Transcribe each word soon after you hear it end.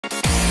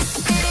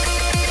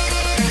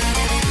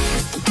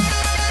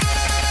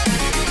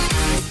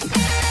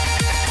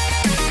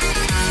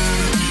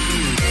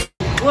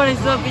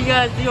What's up, you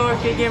guys? The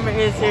Arcade Gamer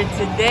is here.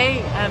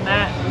 Today I'm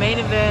at Main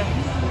Event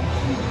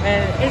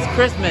and it's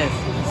Christmas,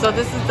 so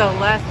this is the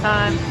last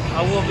time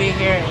I will be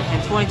here in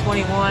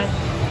 2021.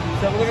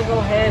 So we're gonna go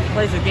ahead and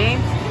play some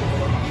games.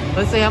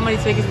 Let's see how many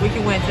tickets we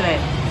can win today.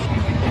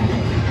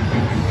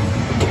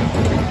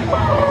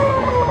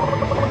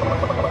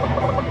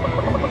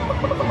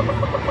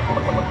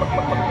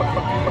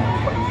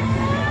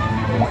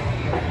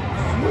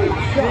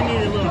 We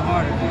need it a little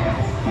harder.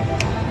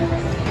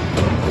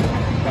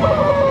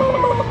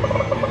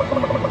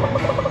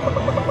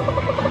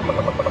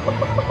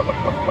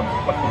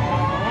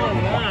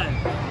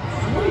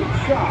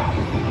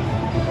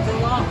 It's a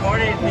lot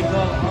harder if they go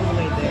all the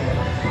way there.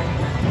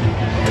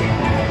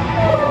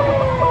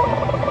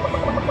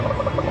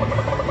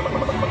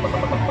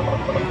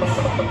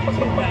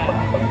 Too bad.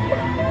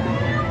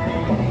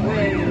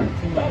 Way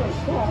too much.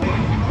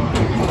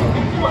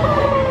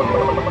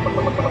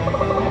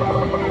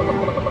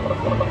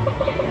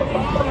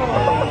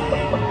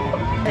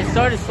 It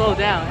started to slow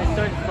down.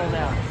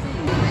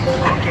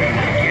 Okay,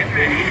 get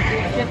ready.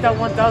 Let's get that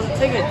 1,000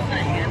 tickets.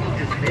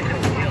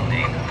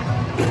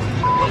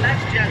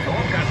 Let's just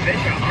hook up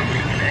fish are hungry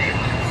today.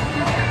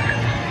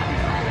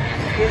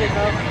 Get it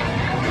up.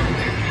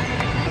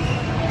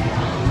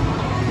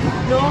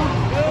 No.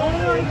 Oh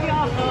my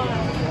god.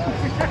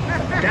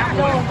 That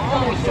was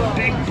almost a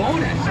big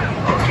bonus.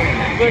 Okay,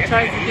 We'll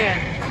try it again.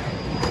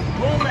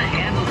 pull the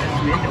handle to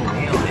spin the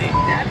wheel, Nick.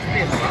 That's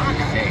been rock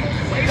safe.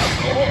 Way to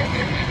go.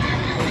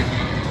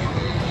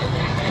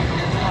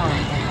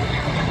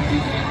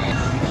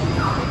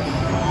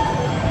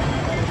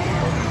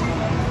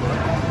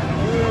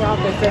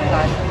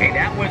 Hey,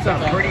 that was a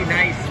pretty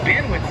nice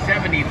spin with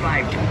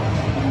 75.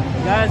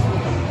 Guys,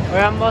 we're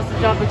at Monster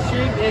Jump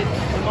Extreme. The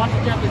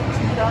Monster Jump is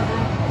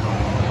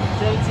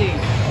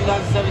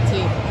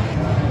 2017.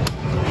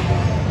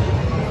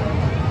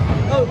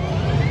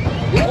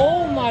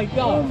 Oh my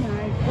god.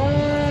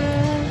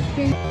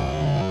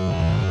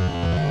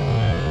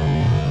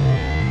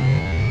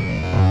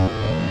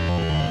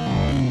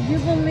 You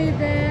believe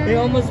that? We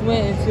almost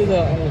went into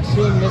the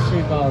Extreme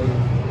Mystery Valley.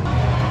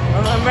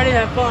 I'm ready to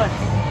have fun.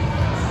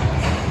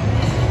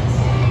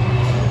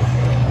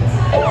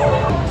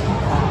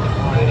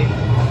 Ready?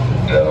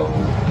 Go.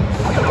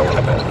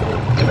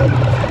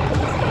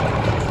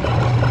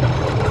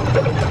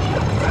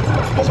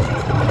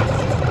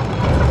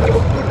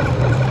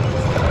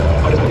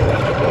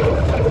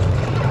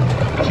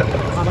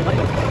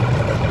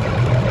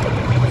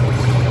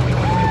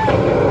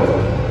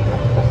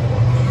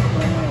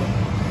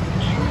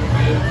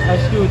 I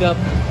screwed up.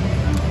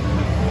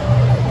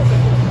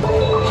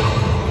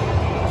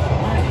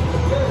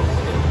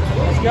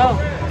 Let's go.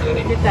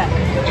 Get that.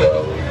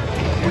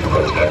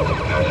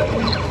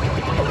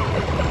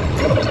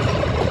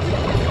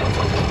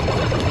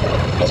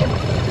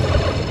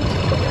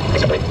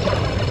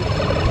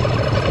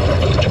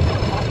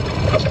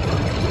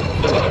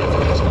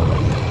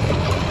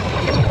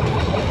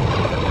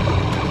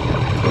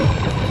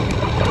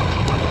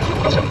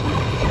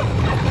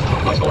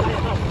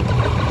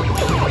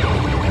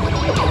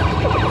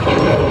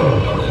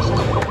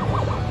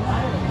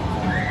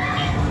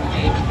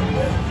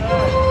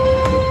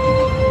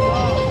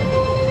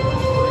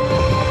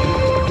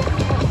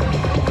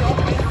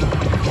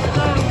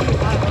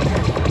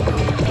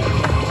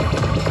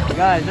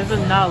 Guys, this is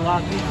not a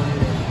lot of people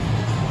here.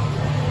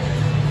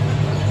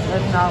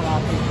 There's not a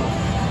lot of people.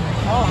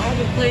 Oh, I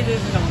haven't played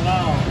this in a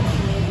while.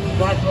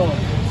 Black hole.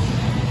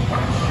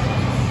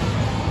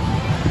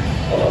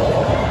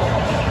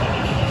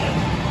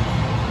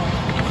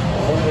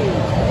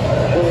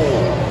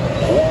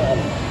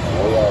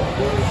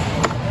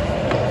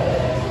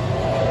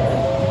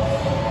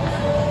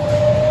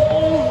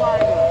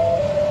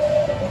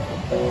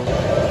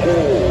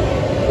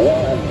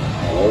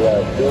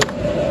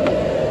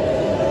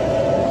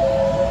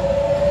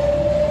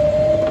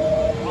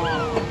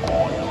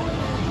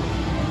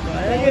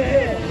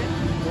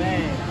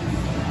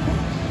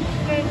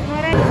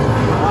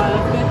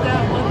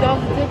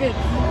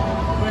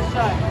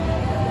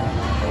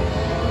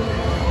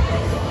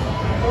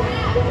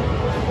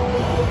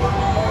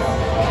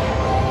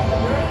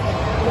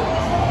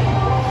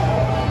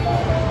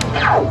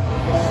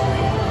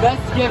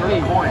 That's Skippy.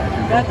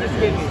 That's a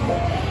Skippy.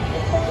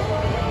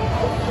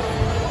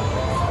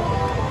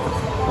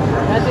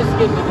 That's a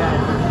Skippy,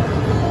 guys.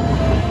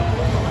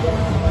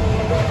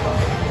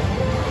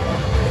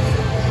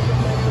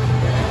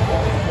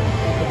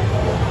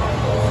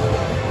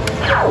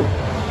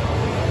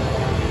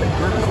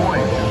 Good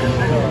point to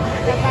continue.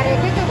 ¿Te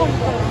parece que con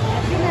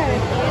así me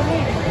detiene?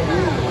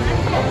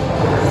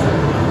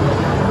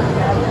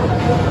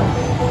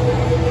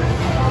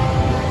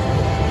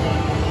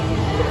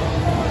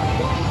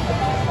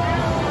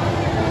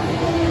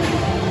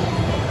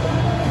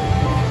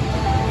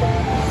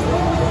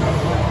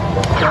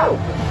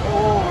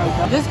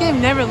 This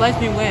game never lets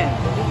me win. Let's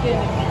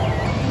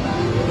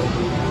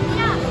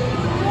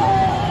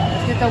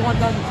get that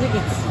 1,000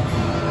 tickets.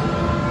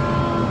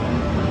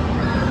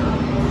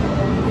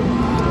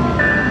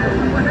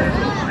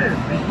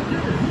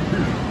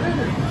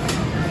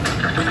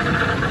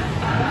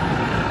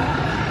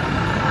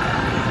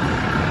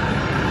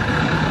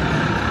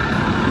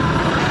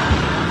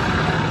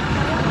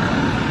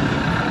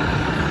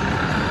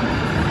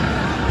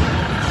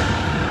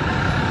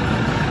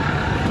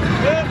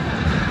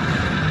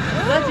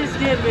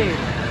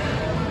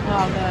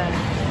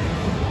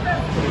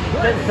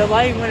 The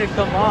light wouldn't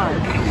come on.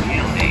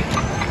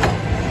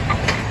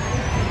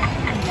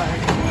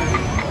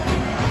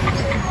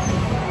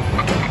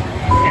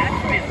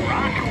 That's been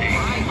rocking.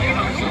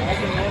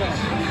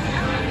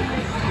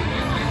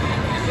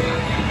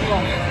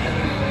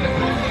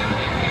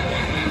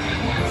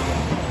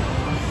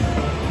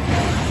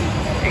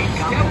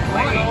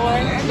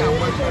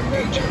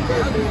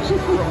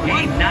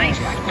 Hey, nice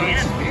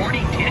spin. 40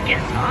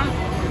 tickets, huh?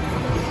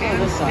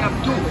 And step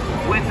 2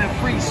 with a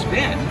free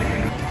spin.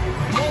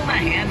 Pull the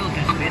handle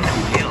to spin the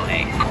wheel,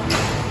 eh?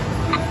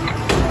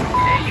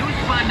 Hey, you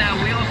spun that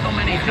wheel so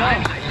many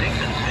times, I think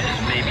the fish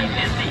may be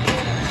dizzy.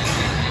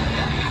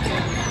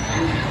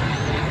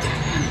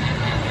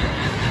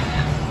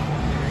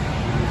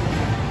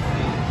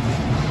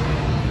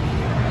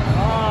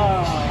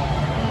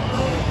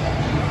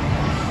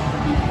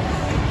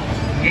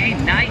 Hey,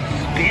 nice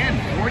spin.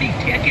 40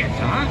 tickets,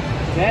 huh?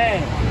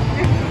 Dang.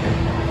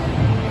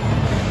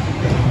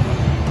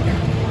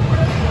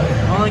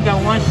 I only got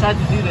one shot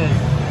to do this.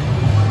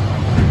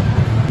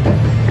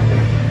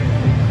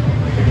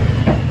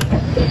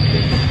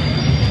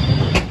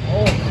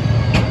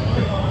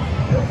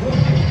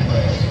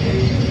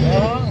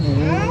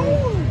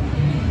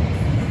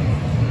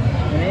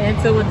 And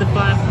Intel with the 5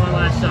 for my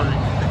last shot.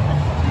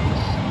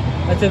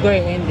 That's a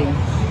great ending.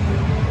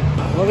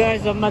 Well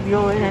guys, I'm about to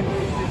go in.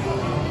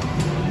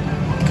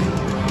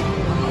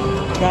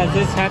 Guys,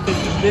 this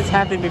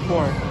happened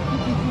before.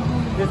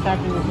 This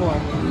happened before.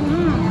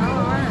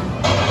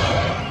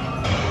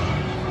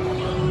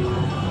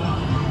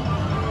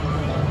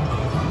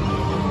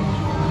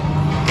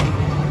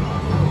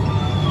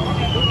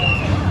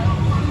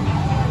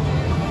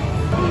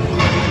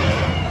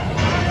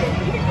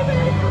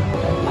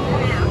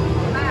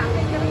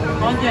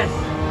 Oh yes.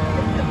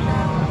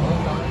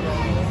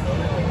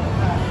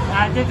 I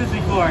did this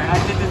before.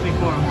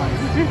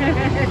 Once.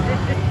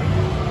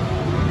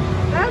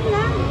 That's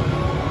nice.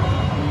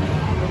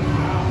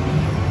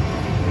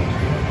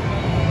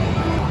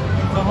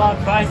 It's a lot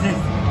of prizes.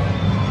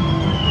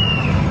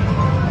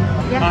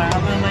 Yeah. Alright,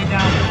 I'm gonna lay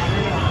down.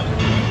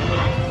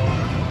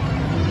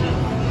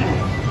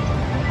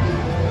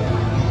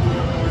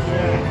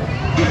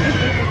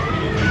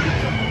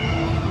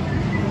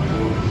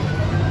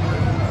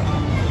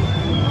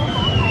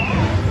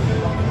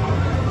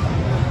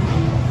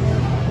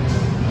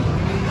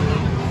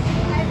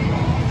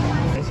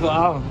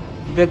 Wow,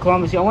 big claw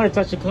machine. I want to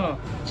touch the claw.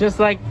 Just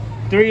like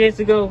 3 years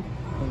ago,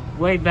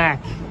 way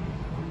back.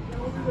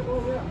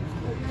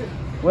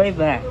 Way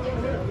back.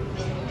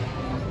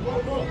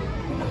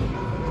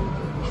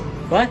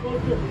 What?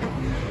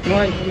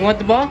 You want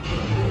the ball?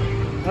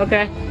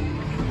 Okay.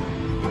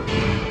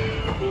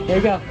 Here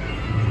you go.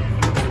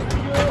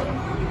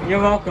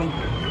 You're welcome.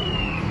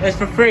 It's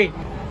for free.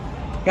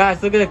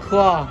 Guys, look at the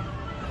claw.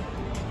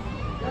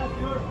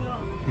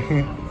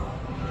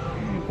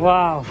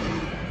 Wow.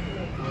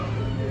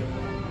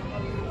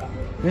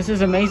 This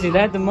is amazing. They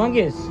have the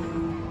Mungus.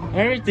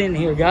 Everything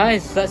here,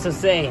 guys. That's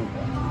insane.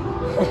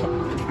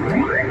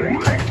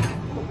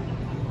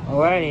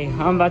 Alrighty,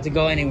 I'm about to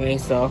go anyway,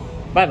 so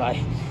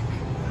bye-bye.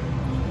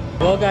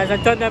 Well, guys,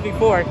 I've done that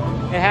before.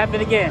 It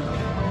happened again.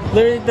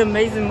 Literally the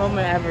amazing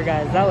moment ever,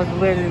 guys. That was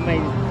literally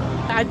amazing.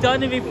 I've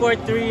done it before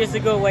 3 years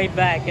ago, way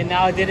back, and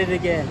now I did it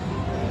again.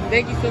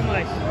 Thank you so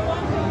much.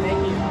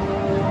 Thank you.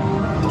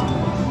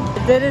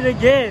 I did it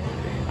again.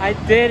 I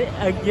did it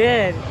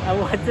again. I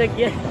once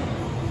again.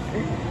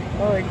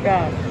 Holy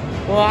crap.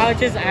 Well, I'll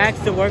just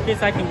ask the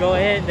workers I can go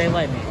ahead. They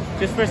let me.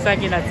 Just for a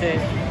second, that's it.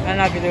 I'm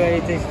not gonna do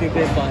anything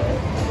stupid, but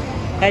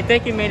hey,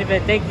 thank you, Main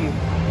Event. Thank you.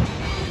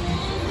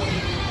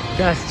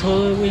 Guys,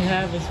 total we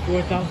have is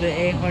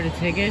 4,800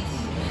 tickets.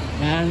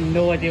 And I have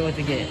no idea what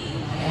to get.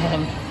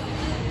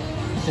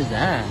 What is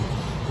that?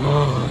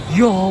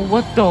 Yo,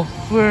 what the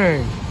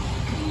frick?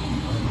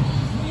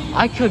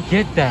 I could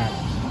get that.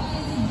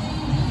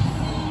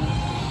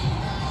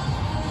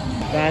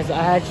 Guys,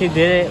 I actually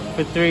did it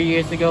for 3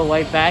 years ago,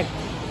 way back,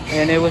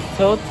 and it was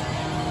tilt.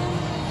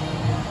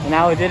 And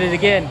now I did it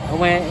again. I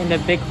went in the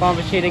big claw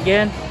machine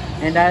again,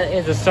 and that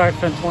is a start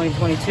from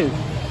 2022.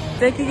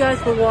 Thank you guys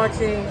for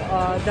watching.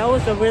 That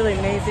was a really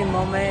amazing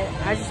moment.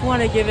 I just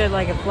want to give it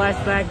like a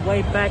flashback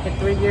way back at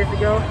 3 years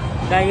ago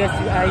that I used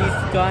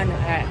to gun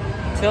at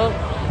tilt,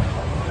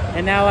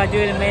 and now I do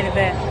it in Main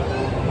Event.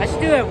 I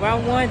should do it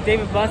round 1,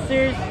 David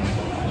Buster's.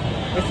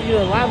 I should do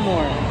a lot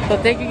more. So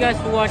thank you guys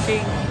for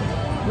watching.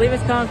 Leave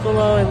us comments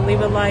below and leave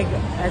a like.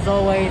 As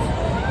always,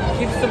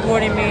 keep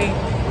supporting me.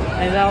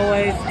 As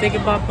always, think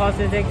about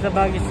positive things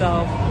about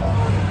yourself.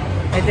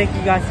 And thank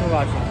you guys for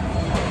watching.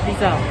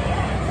 Peace out.